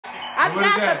I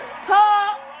got the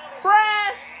tub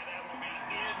fresh,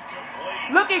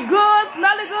 looking good,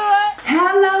 smelling good.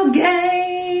 Hello,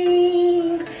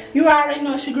 gang. You already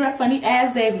know it's your girl, Funny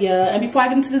as Xavier. And before I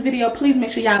get into this video, please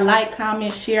make sure y'all like,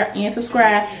 comment, share, and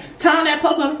subscribe. Turn on that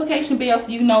post notification bell so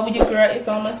you know when your girl is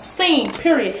on the scene,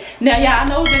 period. Now, y'all, I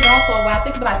know it's been gone for a while. I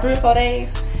think it's like 3 or 4 days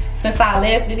since our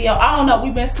last video. I don't know,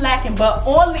 we've been slacking, but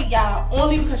only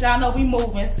because y'all know we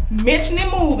moving, mentioning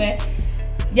moving.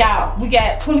 Y'all, we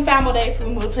got 25 more days till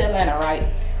we move to Atlanta, right?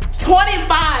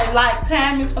 25, like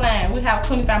time is flying. We have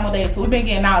 25 more days, so we've been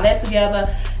getting all that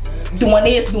together, doing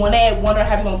this, doing that, wondering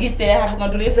how we gonna get there, how we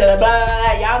gonna do this, blah, blah,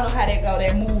 blah. Y'all know how that go,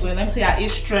 that moving. Let me tell y'all,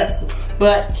 it's stressful.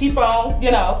 But keep on,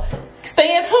 you know,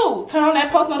 staying tuned. Turn on that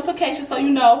post notification so you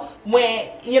know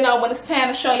when it's time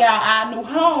to show y'all our new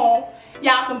home.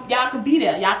 Y'all can be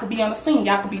there. Y'all can be on the scene.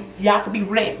 Y'all can be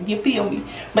ready. You feel me?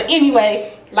 But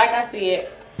anyway, like I said,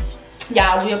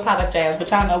 y'all, we apologize, but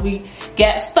y'all know we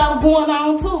got stuff going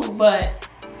on too. But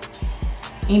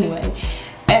anyway,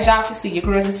 as y'all can see, your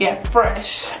girl just got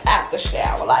fresh after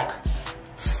shower, like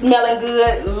smelling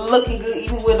good, looking good,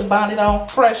 even with the bonnet on,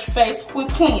 fresh face. Quit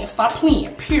playing, stop playing,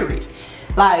 period.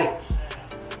 Like,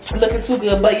 looking too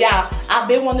good. But y'all, I've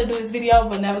been wanting to do this video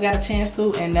but never got a chance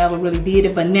to and never really did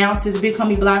it. But now since Big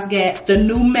Homie Blocks got the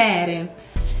new Madden,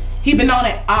 he been on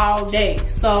it all day.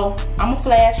 So I'ma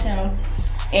flash him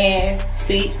and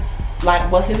see like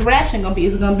what's his reaction gonna be.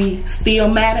 Is it gonna be still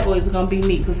Madden or is it gonna be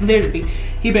me? Because literally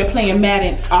he been playing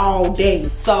Madden all day.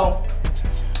 So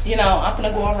you know, I'm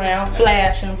gonna go around,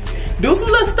 flash him, do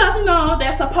some little stuff, you know,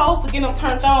 that's supposed to get him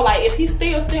turned on. Like if he's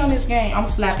still on this game, I'm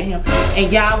slapping him.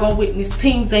 And y'all gonna witness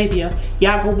Team Xavier.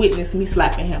 Y'all gonna witness me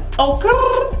slapping him.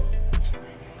 Okay.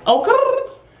 Okay.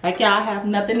 Like y'all have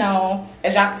nothing on.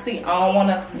 As y'all can see, I don't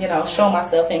wanna, you know, show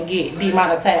myself and get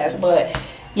demonetized. But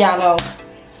y'all know,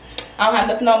 I don't have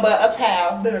nothing on but a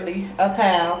towel, literally a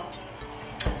towel.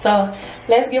 So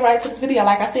let's get right to this video.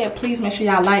 Like I said, please make sure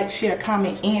y'all like, share,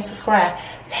 comment, and subscribe.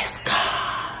 Let's go.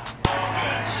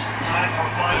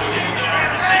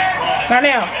 Right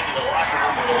now.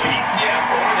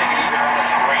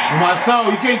 My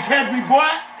son, you can't catch me, boy.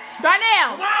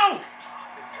 Darnell. Come on.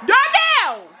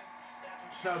 Darnell.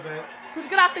 What's up, man? Did you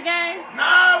get off the game?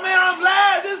 Nah, man, I'm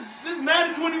live. This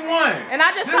Madden 21. And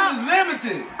I just this is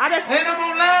limited. And I'm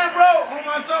online, bro. On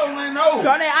my soul, man, no.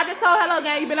 Darnell, I just told Hello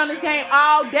Gang, you've been on this game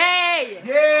all day.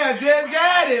 Yeah, just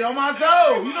got it. On my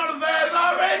soul. You know the vibes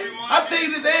already? I tell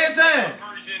you this every time.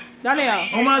 Darnell.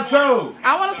 On my soul.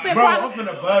 I want to spend bro, quality. I'm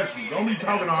finna bust you. Don't be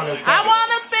talking all that stuff. I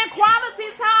want to spend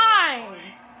quality time.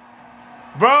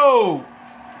 Bro.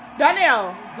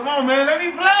 Darnell. Come on, man. Let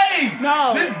me play.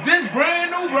 No. This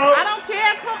brand new, bro. I don't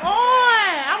care. Come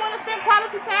on. I want to spend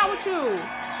quality time with you.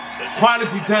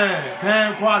 Quality time.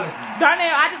 Time quality.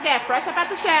 Darnell, I just got fresh up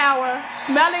at the shower.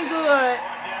 Smelling good.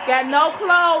 Got no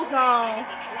clothes on.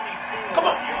 Come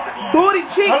on. Booty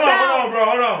cheeks out. Hold on, bro.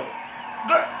 Hold on.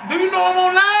 Girl, do you know I'm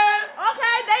online?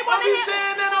 Okay, they want to hear.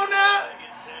 Saying that on there?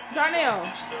 Darnell.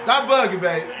 Stop bugging,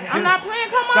 babe. I'm not playing.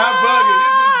 Come on. Stop bugging.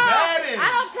 This is Madden. I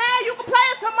don't care. You can play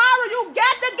it tomorrow. You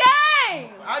got the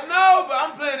game. I know, but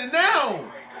I'm playing it now.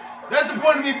 That's the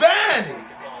point of me buying it.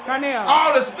 Darnell.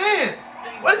 All the spins.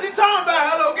 What is he talking about?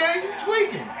 Hello, gang. You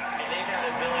tweaking.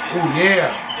 Oh,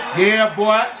 yeah. Yeah,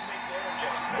 boy.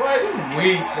 Boy, you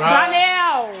weak, bro.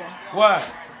 Darnell. What?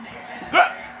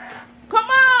 Come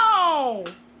on.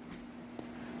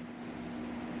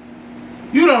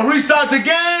 You don't restart the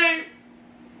game?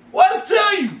 What's to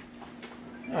you?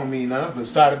 I don't mean nothing. I'm gonna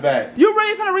start it back. You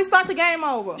really finna restart the game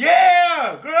over?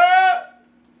 Yeah, girl.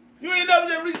 You ain't never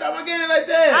just restart my game like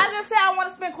that. I just said I want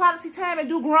to spend quality time and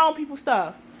do grown people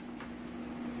stuff.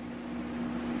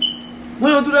 We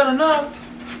don't do that enough.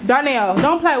 Darnell,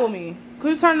 don't play with me.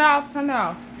 Could you turn it off? Turn it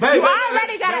off. Babe, you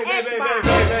already got an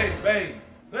Xbox. Babe.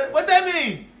 What that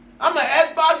mean? I'm an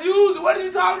Xbox user. What are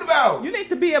you talking about? You need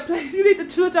to be you need to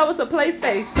switch over to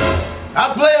PlayStation.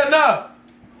 I play enough.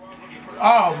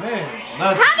 Oh man.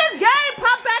 Nothing. How this game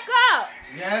pop back up?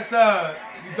 Yes, sir.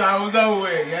 You thought it was over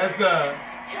with. Yes, sir.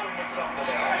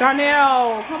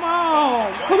 Darnell, come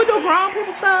on. Can we do grown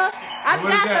people stuff? I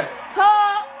got the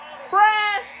tub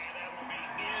fresh,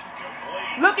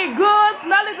 looking good,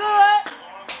 smelling good.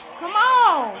 Come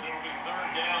on.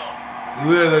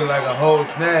 You really look like a whole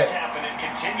snack.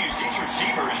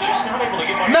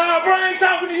 Nah, bro, I ain't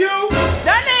talking to you.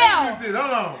 Darnell.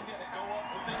 Hold on.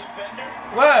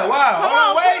 What? Wow. Hold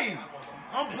on, wait.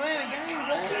 I'm playing a game,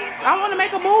 baby. I want to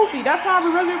make a movie. That's why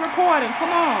we're really recording.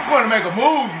 Come on. You want to make a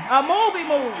movie? A movie.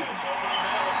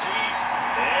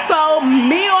 So,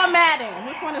 me or Madden?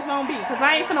 Which one is going to be? Because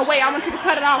I ain't finna wait. I want you to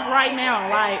cut it off right now.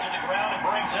 Like,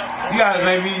 You gotta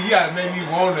make me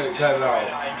want to cut it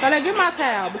off. But I give my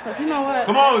towel because you know what?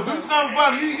 Come on, do something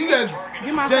for me. You just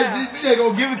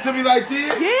gonna give it to me like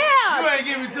this? Yeah. You ain't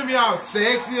giving it to me all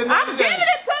sexy or nothing. I'm giving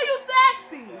it to you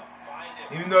sexy.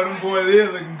 Even though them boys is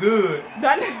looking good.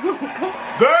 Girl,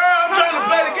 I'm trying to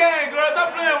play the game, girl.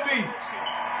 Stop playing with me.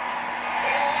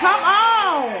 Come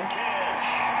on.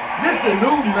 This the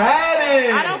new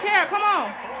Madden. I don't care. Come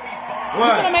on. What?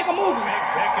 We're gonna make a movie.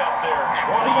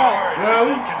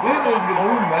 Girl, this is the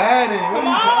new Madden. What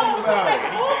are you talking about? Let's make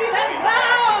a movie. Let's go.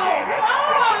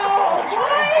 Come on,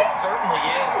 boy. It certainly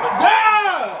is, but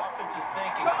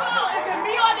come on, is it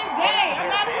me or this game? I'm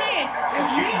not playing.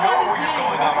 It's me or this game.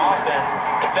 Going on offense,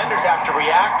 defenders have to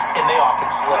react, and they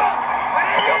often slip.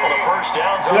 A couple of first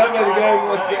downs. This is new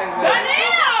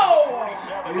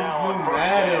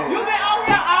Madden. You've been on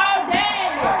here all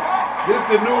day. This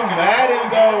the new Madden,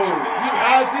 though.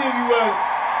 I'll see if you want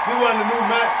the new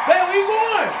Madden. Hey, where you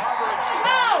going?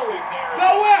 No. Go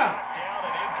where?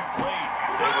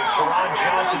 Ron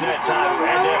Johnson that time who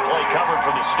had that play covered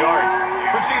from the start.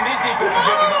 We've seen these defenses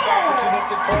making up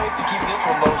opportunistic plays to keep this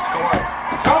one low scoring.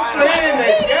 I'm playing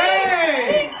the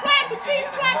game. Cheese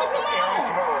clapper, come on.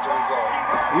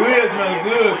 You is smelling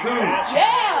good, too.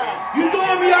 Yeah. You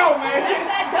throwing me out, man. That's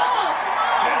that dog.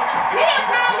 He'll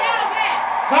call y'all back.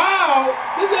 Cow?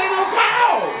 This ain't no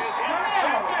cow.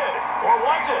 Or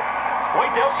was it?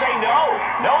 Wait, they'll say no.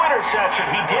 No interception.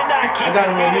 He did not keep I got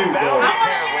him on mute, so. I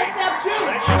want to intercept you.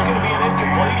 That's just going to be an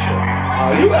incompletion. Oh,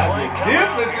 you got to get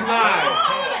different tonight. I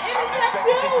want to intercept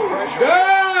you.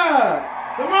 Girl,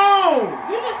 come on.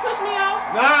 You just push me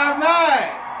off. Nah, I'm not.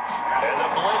 And the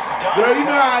blitz does. Girl, you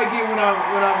know how I get when I'm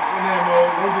in that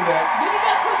mode. Don't do that. Did you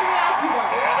just push me off? You are.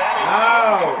 And that is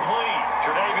No. complete.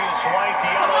 Tre'Davious White,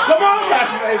 the other. Come on, try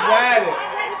to play bad.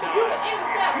 I'm ready for you to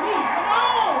intercept me. Come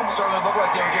on. Certainly looked like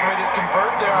they were getting ready to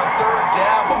convert there on third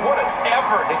down, but what an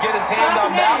effort to get his hand on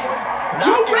that one.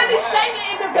 You really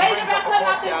shaking and debating about cutting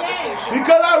out this game.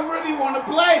 Because I really want to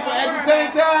play, but at the same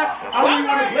time, I really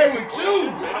want to play with you.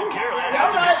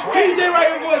 Can you sit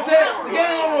right here for a second? The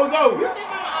game almost over. You think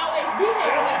I'm always be here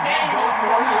when this game Go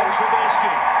for it,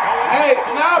 Trubisky. Hey,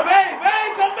 nah, babe,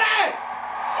 come back.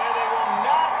 And they will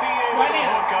not be able to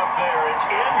hook up there. It's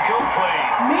incomplete.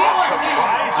 Me or the game?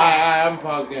 I'm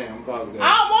pause the game.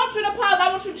 I don't want you to pause.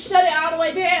 I want you to shut it all the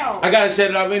way down. I gotta shut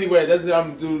it off anyway. That's what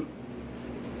I'm gonna do.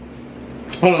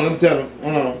 Hold on, let me tell him.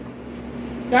 Hold on.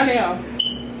 Danielle.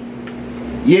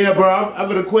 Yeah, bro, I'm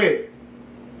gonna quit.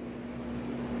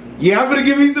 Yeah, I'm gonna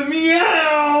give me some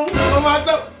meow on my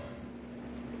soul.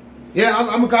 Yeah, I'm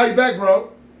gonna call you back,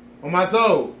 bro. On my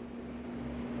soul.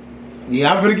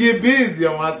 Yeah, I'm gonna get busy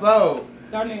on my soul.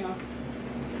 Danielle.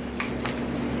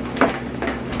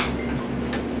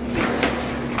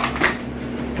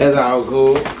 That's all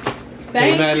cool.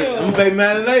 Thank you. I'm gonna play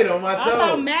Madden later on my I soul.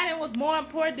 thought Madden was more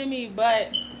important to me, but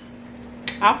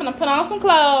I'm finna put on some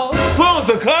clothes. Put on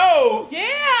some clothes?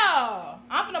 Yeah.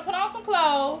 I'm finna put on some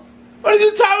clothes. What are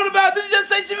you talking about? Did you just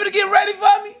say you finna get ready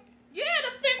for me? Yeah,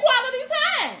 to spend quality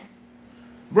time.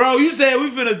 Bro, you said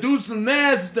we finna do some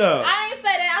nasty stuff. I ain't say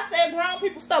that. I said grown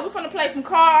people stuff. We finna play some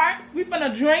cards. We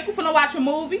finna drink. We finna watch a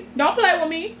movie. Don't play with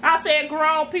me. I said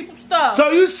grown people stuff. So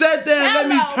you sat there and let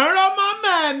me turn on my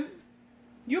Madden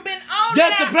You been on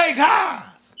just that. to play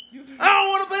cards. I don't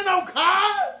want to play no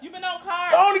cards. You been on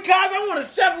cards. The only cards I want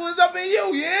to shuffle is up in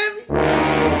you hear me? What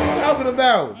are you talking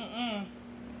about?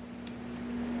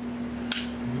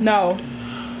 No.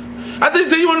 I think you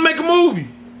said you want to make a movie.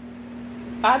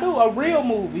 I do a real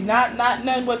movie, not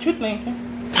nothing what you thinking.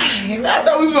 I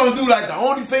thought we were gonna do like the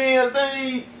OnlyFans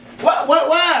thing.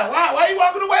 Why you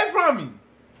walking away from me?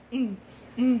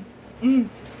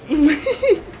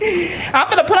 I'm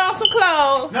gonna put on some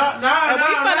clothes. No.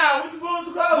 What you put on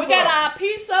some clothes? We got our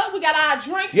pizza, we got our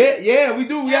drinks. Yeah, we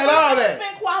do. We got all that.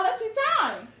 Spend quality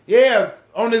time. Yeah,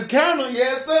 on this counter,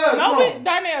 yes sir. No,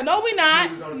 we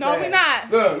not. No, we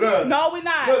not. Look. No, we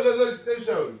not. Look, let me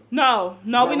show you. No,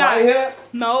 we not. Right here?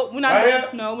 No, we're not. Right here?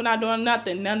 No, we're not doing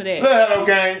nothing. None of that. Look, hello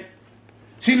gang.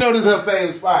 She know this is her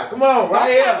favorite spot. Come on,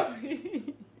 right here.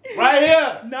 Right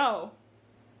here. No.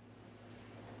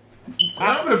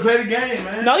 I'm gonna play the game,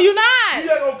 man. No, you not. You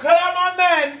just gonna cut out my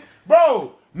Madden.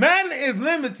 Bro, Madden is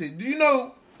limited. Do you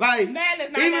know, like, Madden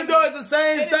is not even limited. though it's the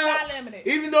same It is stuff, not limited.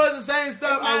 even though it's the same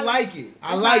stuff, It's not I like it.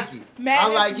 I It's like not. it. Madness, I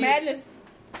like it. Madness.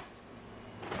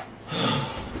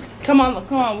 Come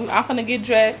on. I'm finna get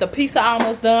dressed. The pizza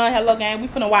almost done. Hello, gang. We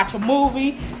finna watch a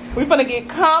movie. We finna get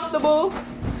comfortable.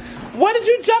 What did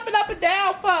you jumping up and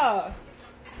down for?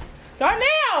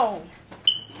 Darnell,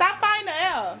 stop fighting the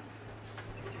air.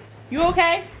 You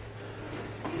okay?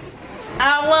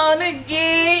 I wanna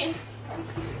get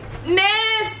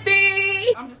nasty.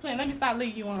 bestie. I'm just playing. Let me stop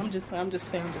leading you on. I'm just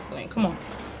playing. Come on.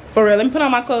 For real. Let me put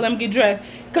on my clothes. Let me get dressed.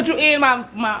 Could you end my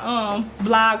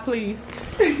vlog, please?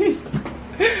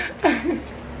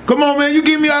 Come on, man. You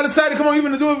get me all excited. Come on, you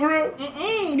gonna do it for real?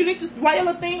 You need to, why your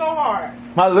little thing go hard?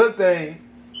 My little thing?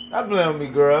 Stop playing with me,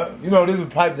 girl. You know this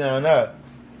is pipe down there.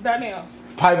 Darnell.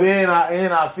 Pipe in,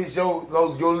 I fix your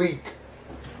leak.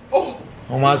 Oh.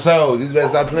 On my soul. This better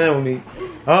stop playing with me.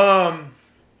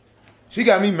 She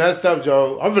got me messed up,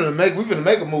 Joe. We finna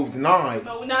make a move tonight.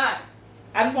 No, we're not.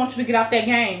 I just want you to get off that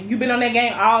game. You've been on that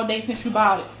game all day since you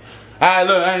bought it. Alright,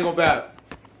 look, I ain't gonna back.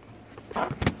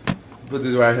 Put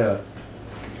this right here.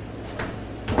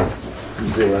 You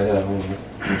sit right here.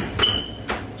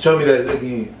 Show me that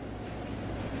again.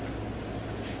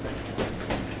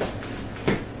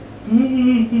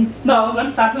 No, let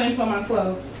me stop playing for my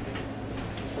clothes.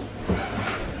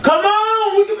 Come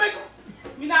on, we can make a...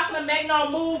 We're not gonna make no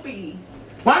movie.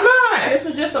 Why not? This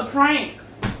was just a prank.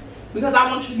 Because I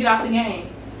want you to get off the game.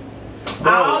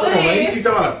 Bro, come on, man. You keep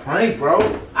talking about a prank,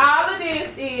 bro. All of this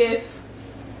is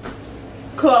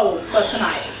clothes for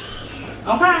tonight.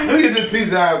 Okay? Let me get this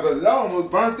pizza out because I almost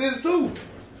burnt this too.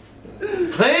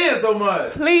 Playing so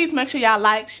much. Please make sure y'all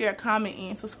like, share, comment,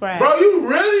 and subscribe. Bro, you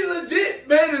really legit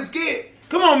made this skit.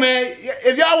 Come on, man.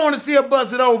 If y'all want to see us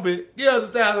bust it open, give us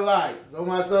 1,000 likes on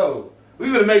my soul.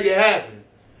 We gonna make it happen.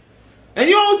 And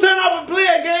you don't turn off and play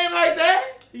a game like that.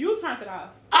 You turned it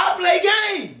off. I play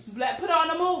games. Put on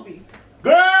a movie.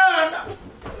 Girl, I'm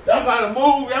about a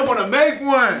movie. I want to make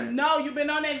one. No, you've been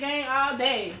on that game all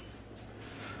day.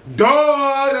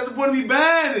 Dog, that's the point of me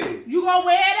buying it. You gonna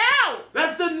wear it out.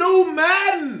 That's the new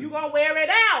Madden. You gonna wear it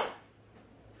out.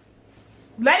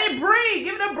 Let it breathe.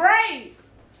 Give it a break.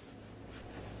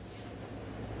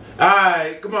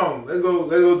 Alright, come on. Let's go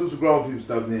do some grown people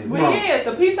stuff then. Come on. Yeah,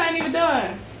 the pizza ain't even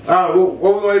done. Alright,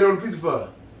 what we gonna eat on the pizza for?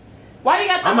 Why you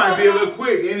got the I might be a little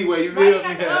quick anyway, you feel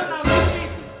me?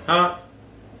 Huh?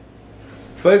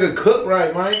 But it could cook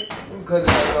right, man. Let me cut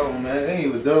that on, man. It ain't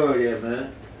even done yet,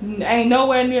 man. Ain't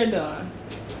nowhere near done.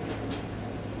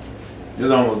 It's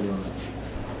almost done.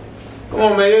 Come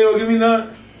on, man. You ain't gonna give me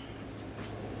none?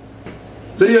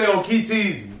 So you ain't gonna keep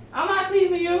teasing me? I'm not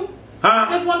teasing you. Huh?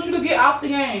 I just want you to get off the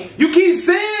game. You keep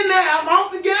saying that. I'm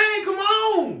off the game. Come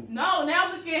on. No,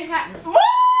 now we can have... Stop!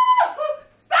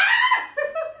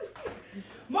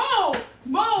 Move!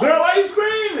 Girl, why you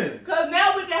screaming? Because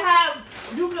now we can have...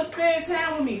 You can spend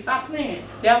time with me. Stop playing.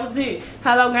 That was it.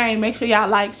 Hello, game. Make sure y'all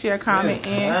like, share, comment,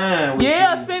 and...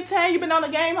 Yeah, spend time. You been on the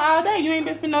game all day. You ain't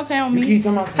been spending no time with me. You keep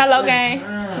talking about Hello, gang.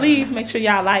 Please make sure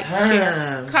y'all like,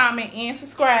 share, comment, and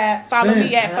subscribe. Follow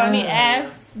me at Funny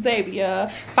As Xavier.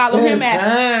 Follow him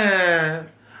at...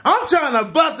 I'm trying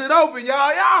to bust it open,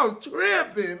 y'all. Y'all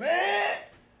tripping, man.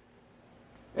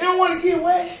 They don't want to get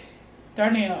wet.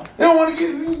 Darnell. They don't want to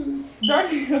get me.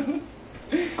 Darnell.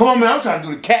 Come on, man. I'm trying to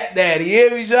do the cat daddy. You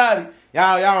hear me, shawty?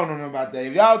 Y'all don't know nothing about that.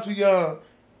 If y'all too young,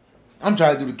 I'm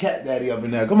trying to do the cat daddy up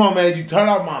in there. Come on, man. You turn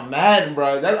off my Madden,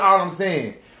 bro. That's all I'm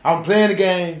saying. I'm playing the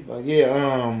game. But yeah,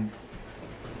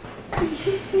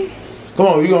 come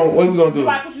on, what we gonna do? You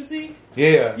like what you see?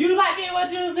 Yeah. You like it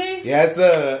what you see? Yes,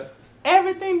 sir.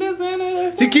 Everything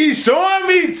designer. She keeps showing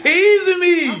me, teasing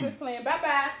me. I'm just playing.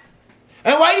 Bye-bye.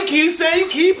 And why you keep saying you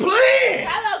keep playing?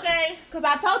 Hello, game. Because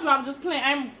I told you I'm just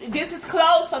playing. This is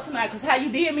closed for tonight. Because how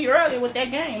you did me earlier with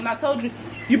that game. And I told you,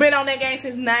 you've been on that game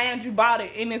since 9. You bought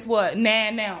it. And it's what?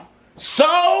 9 now.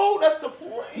 So, that's the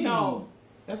point. No.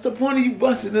 That's the point of you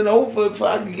busting it over if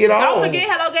I can get off. Don't forget,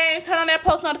 hello, game. Turn on that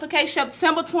post notification.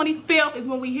 September 25th is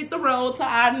when we hit the road to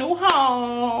our new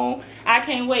home. I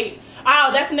can't wait. Oh,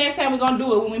 that's the next time we're going to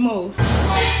do it when we move.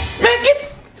 Man, get...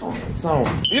 So,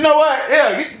 you know what?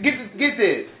 Yeah, get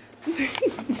this.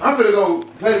 I'm gonna go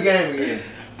play the game again.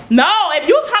 No, if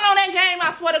you turn on that game,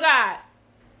 I swear to God.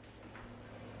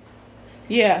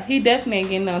 Yeah, he definitely ain't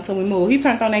getting none until we move. He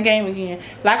turned on that game again.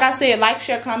 Like I said, like,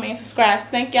 share, comment, and subscribe.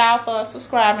 Thank y'all for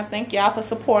subscribing. Thank y'all for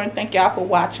supporting. Thank y'all for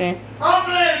watching. I'm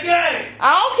playing the game.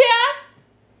 I don't care.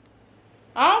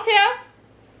 I don't care.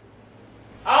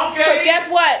 I don't care. Because guess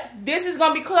what? This is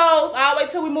going to be closed all the way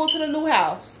till we move to the new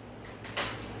house.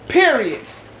 Period.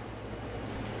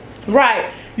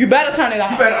 Right. You better turn it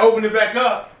off. You better open it back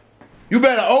up. You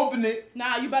better open it.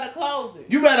 Nah, you better close it.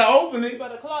 You better open it. You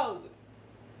better close it.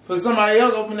 For somebody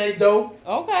else open their door.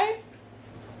 Okay.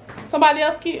 Somebody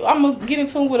else keep. I'm going to get in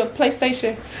tune with a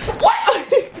PlayStation.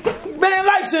 What? Man,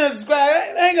 like, share, and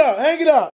subscribe. Hang it up.